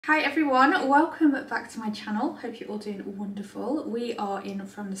Hi everyone, welcome back to my channel. Hope you're all doing wonderful. We are in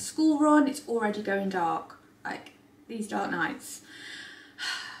from the school run. It's already going dark, like these dark nights.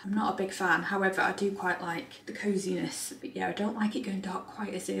 I'm not a big fan, however I do quite like the coziness, but yeah, I don't like it going dark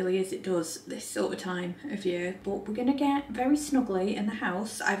quite as early as it does this sort of time of year. But we're gonna get very snuggly in the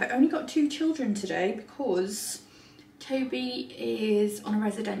house. I've only got 2 children today because Toby is on a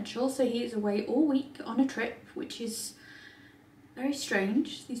residential, so he is away all week on a trip, which is very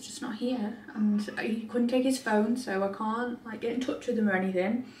strange. He's just not here and he couldn't take his phone, so I can't like get in touch with him or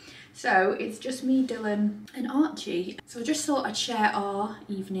anything. So it's just me, Dylan and Archie. So I just thought I'd share our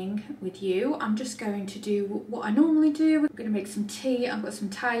evening with you. I'm just going to do what I normally do. We're going to make some tea. I've got some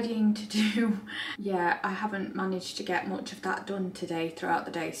tidying to do. Yeah, I haven't managed to get much of that done today throughout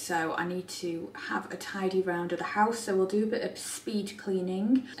the day, so I need to have a tidy round of the house. So we'll do a bit of speed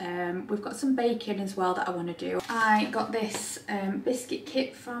cleaning. We've got some baking as well that I want to do. I got this biscuit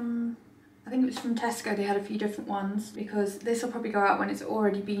kit from, I think it was from Tesco. They had a few different ones because this will probably go out when it's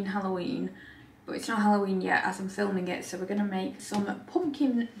already been Halloween, but it's not Halloween yet as I'm filming it. So we're going to make some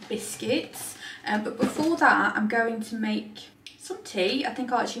pumpkin biscuits, but before that I'm going to make some tea. I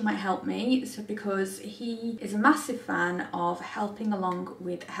think Archie might help me, so because he is a massive fan of helping along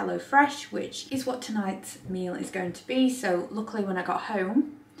with HelloFresh, which is what tonight's meal is going to be. So luckily when I got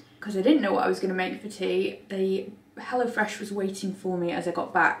home, because I didn't know what I was going to make for tea, the HelloFresh was waiting for me as I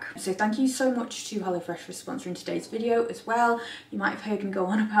got back. So thank you so much to HelloFresh for sponsoring today's video as well. You might have heard me go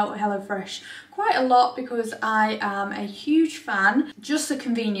on about HelloFresh quite a lot because I am a huge fan. Just the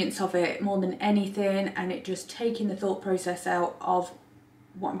convenience of it more than anything, and it just taking the thought process out of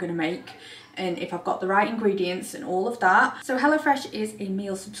what I'm going to make and if I've got the right ingredients and all of that. So HelloFresh is a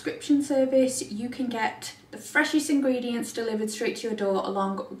meal subscription service. You can get the freshest ingredients delivered straight to your door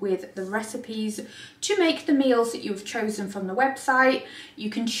along with the recipes to make the meals that you've chosen from the website. You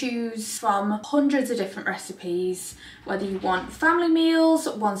can choose from hundreds of different recipes, whether you want family meals,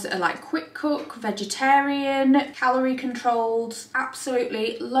 ones that are like quick cook, vegetarian, calorie controlled,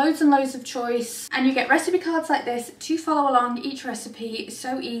 absolutely loads and loads of choice. And you get recipe cards like this to follow along each recipe.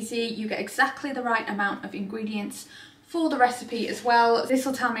 So easy. You get exactly the right amount of ingredients for the recipe as well. This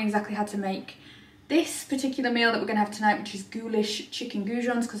will tell me exactly how to make this particular meal that we're going to have tonight, which is ghoulish chicken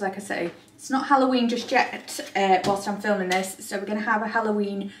goujons, because like I say, it's not Halloween just yet whilst I'm filming this, so we're going to have a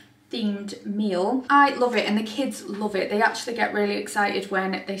Halloween themed meal. I love it and the kids love it. They actually get really excited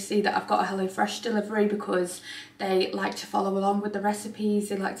when they see that I've got a HelloFresh delivery because they like to follow along with the recipes,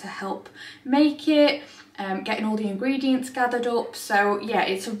 they like to help make it. Getting all the ingredients gathered up. So yeah,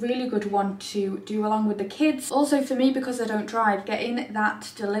 it's a really good one to do along with the kids. Also for me, because I don't drive, getting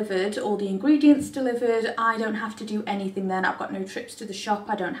that delivered, all the ingredients delivered, I don't have to do anything then. I've got no trips to the shop.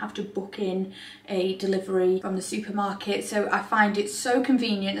 I don't have to book in a delivery from the supermarket. So I find it so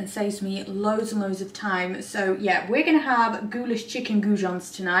convenient and saves me loads and loads of time. So yeah, we're gonna have ghoulish chicken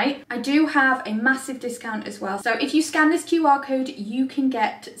goujons tonight. I do have a massive discount as well. So if you scan this QR code, you can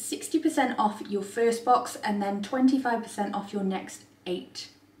get 60% off your first box and then 25% off your next 8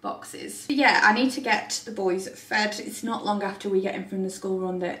 boxes. But yeah, I need to get the boys fed. It's not long after we get in from the school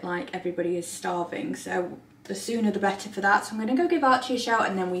run that like everybody is starving, so the sooner the better for that. So I'm gonna go give Archie a shout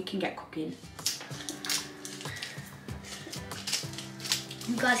and then we can get cooking.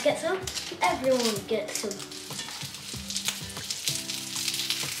 You guys get some? Everyone gets some.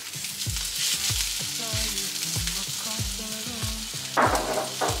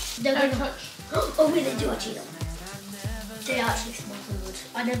 Don't touch. Oh wait, they do actually though. They actually smell so good.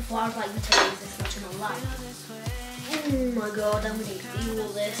 I never thought I'd like to taste this much in my life. Oh my god, I'm gonna eat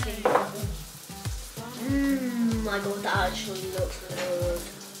all this. Oh my god, that actually looks good.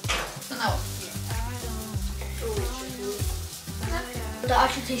 Oh. That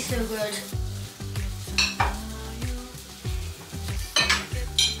actually tastes so good.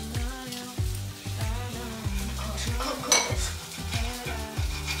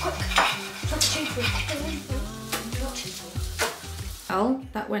 Well,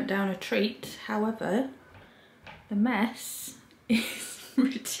 that went down a treat. However, the mess is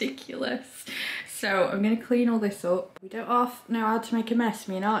ridiculous. So I'm going to clean all this up. We don't half know how to make a mess,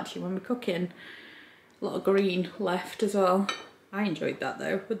 me and Archie, when we're cooking. A lot of green left as well. I enjoyed that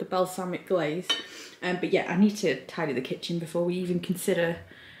though, with the balsamic glaze. But yeah, I need to tidy the kitchen before we even consider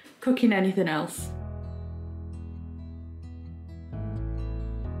cooking anything else.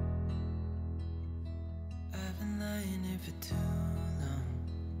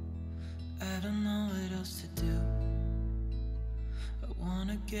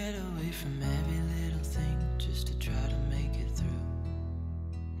 Get away from every little thing just to try to make it through.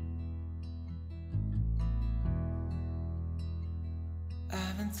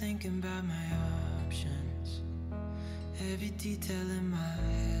 thinking about my options, every detail in my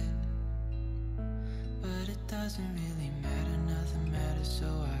head. But it doesn't really matter, nothing matters, so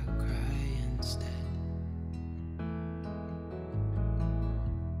I cry instead.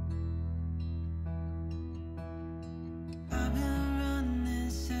 I've been running in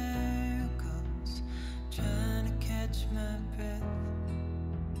circles, trying to catch my breath.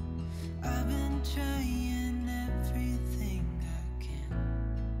 I've been trying everything I can,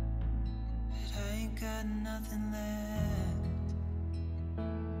 but I ain't got nothing left.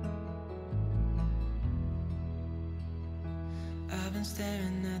 I've been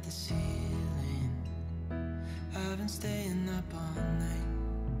staring at the ceiling, I've been staying up all night.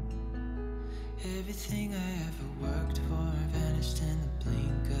 Everything I ever worked for vanished in the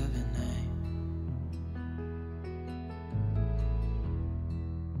blink of an eye.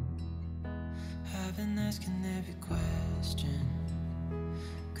 I've been asking every question,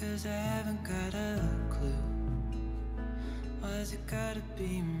 'cause I haven't got a clue. Why's it gotta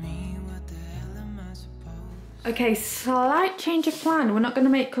be me? What the hell am I supposed? Okay, slight change of plan. We're not going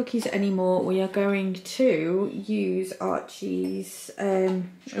to make cookies anymore. We are going to use Archie's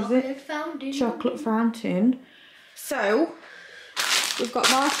chocolate fountain. So we've got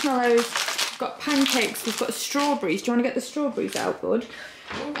marshmallows, we've got pancakes, we've got strawberries. Do you want to get the strawberries out, bud?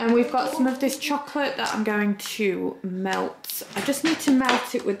 And we've got some of this chocolate that I'm going to melt. I just need to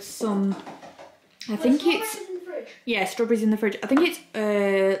melt it with some, I think it's, yeah, strawberries in the fridge. I think it's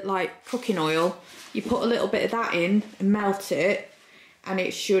like cooking oil. You put a little bit of that in and melt it, and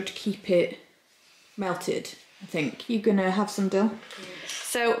it should keep it melted, I think. You're gonna have some dill.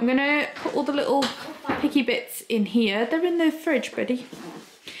 So I'm gonna put all the little picky bits in here. They're in the fridge, buddy.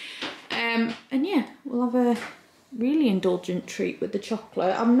 And yeah, we'll have a really indulgent treat with the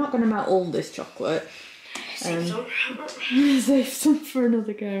chocolate. I'm not gonna melt all this chocolate. Save some for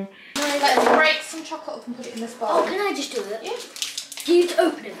another go. Let's break some chocolate up and put it in this bowl. Oh, can I just do it? Yeah. You need to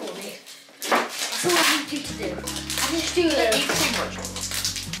open it for me. That's all I need you to do. I just do it. Eat too much.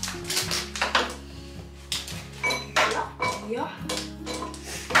 Yeah.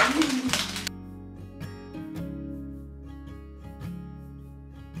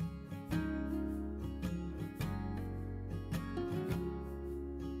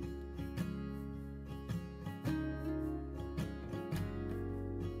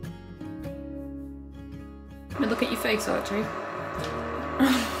 Look at your face, Archie.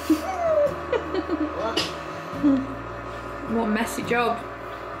 What a messy job,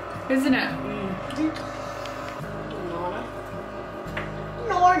 isn't it?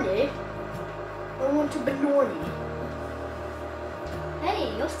 Norny. I want to be Norny.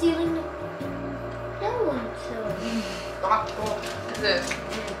 Hey, you're stealing the... No one to. Is it?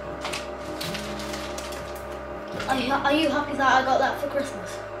 Are you happy that I got that for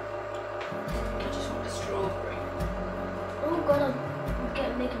Christmas? I just want a strawberry. Oh god, I'm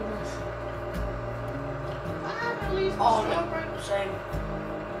making a mess. Oh no, same.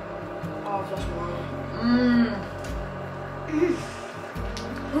 Oh, I've lost mine.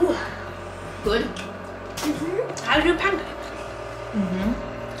 Ooh. Good. How do you do pancakes?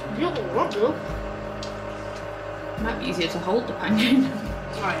 You don't want to. Might be easier to hold the pancake.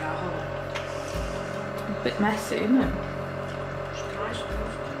 Oh yeah, hold on. A bit messy, isn't it?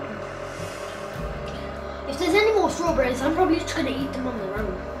 If there's any more strawberries, I'm probably just gonna eat them on their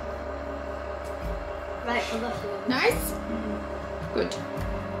own. Right, I left them. Nice. Good.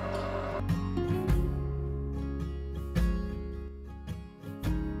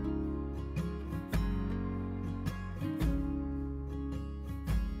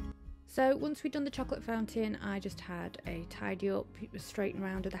 So once we'd done the chocolate fountain, I just had a tidy up, straighten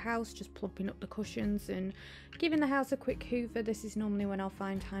around of the house, just plumping up the cushions and giving the house a quick hoover. This is normally when I'll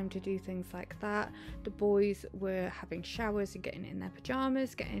find time to do things like that. The boys were having showers and getting in their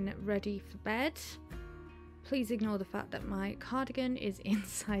pyjamas, getting ready for bed. Please ignore the fact that my cardigan is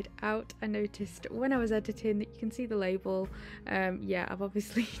inside out. I noticed when I was editing that you can see the label. Yeah, I've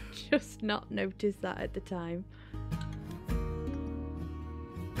obviously just not noticed that at the time.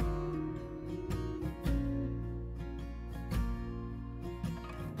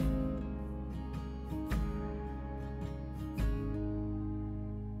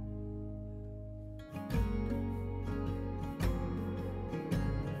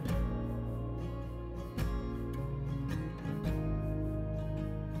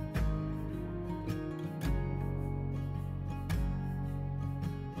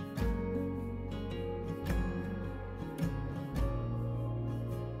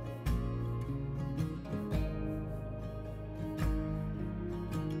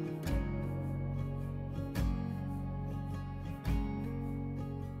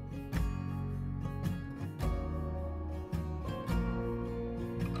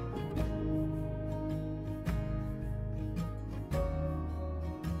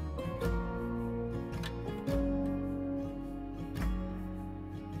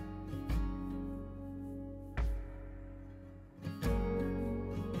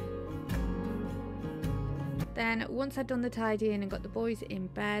 Then once I'd done the tidying and got the boys in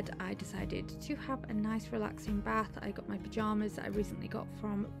bed, I decided to have a nice relaxing bath. I got my pyjamas that I recently got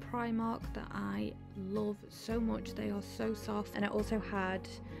from Primark that I love so much. They are so soft. And I also had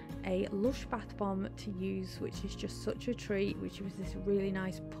a Lush bath bomb to use, which is just such a treat, which was this really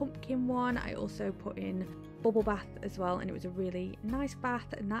nice pumpkin one. I also put in bubble bath as well, and it was a really nice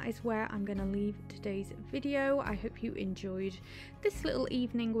bath. And that is where I'm going to leave today's video. I hope you enjoyed this little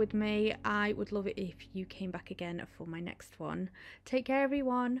evening with me. I would love it if you came back again for my next one. Take care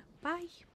everyone, bye.